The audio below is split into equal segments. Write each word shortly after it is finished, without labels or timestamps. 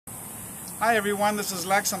Hi everyone, this is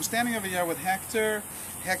Lex. I'm standing over here with Hector.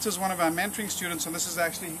 Hector's one of our mentoring students, and this is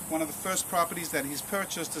actually one of the first properties that he's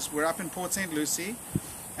purchased. We're up in Port St. Lucie,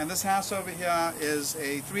 and this house over here is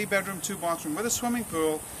a 3-bedroom, 2-bathroom with a swimming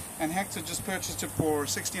pool, and Hector just purchased it for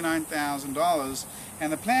 $69,000.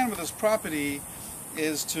 And the plan with this property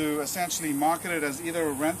is to essentially market it as either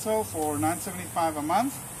a rental for $975 a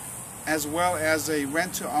month, as well as a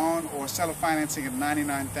rent-to-own or seller financing at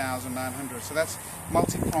 $99,900. So that's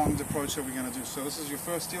multi-pronged approach that we're going to do. So this is your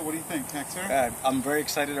first deal. What do you think, Hector? I'm very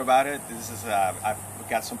excited about it. This is I've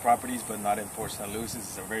got some properties, but not in Port St. Lucie. This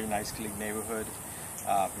is a very nice, clean neighborhood,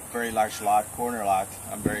 very large lot, corner lot.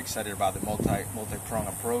 I'm very excited about the multi-pronged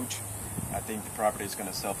approach. I think the property is going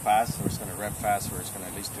to sell fast, or it's going to rent fast, or it's going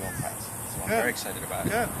to at least do fast. So I'm very excited about it.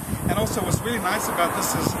 Good. And also, what's really nice about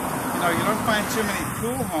this is, you don't find too many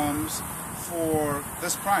pool homes for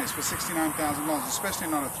this price, for $69,000, especially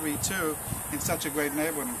not a 3-2 in such a great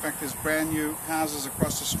neighborhood. In fact, there's brand new houses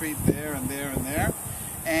across the street there and there and there.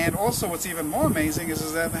 And also, what's even more amazing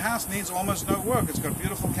is that the house needs almost no work. It's got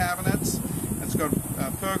beautiful cabinets. It's got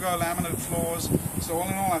pergo laminate floors. So all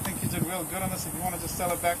in all, I think you did real good on this. If you want to just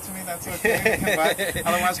sell it back to me, that's okay. But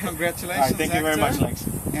otherwise, congratulations. All right, thank you very much, Lex.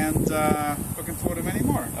 And looking forward to many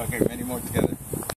more. Okay, many more together.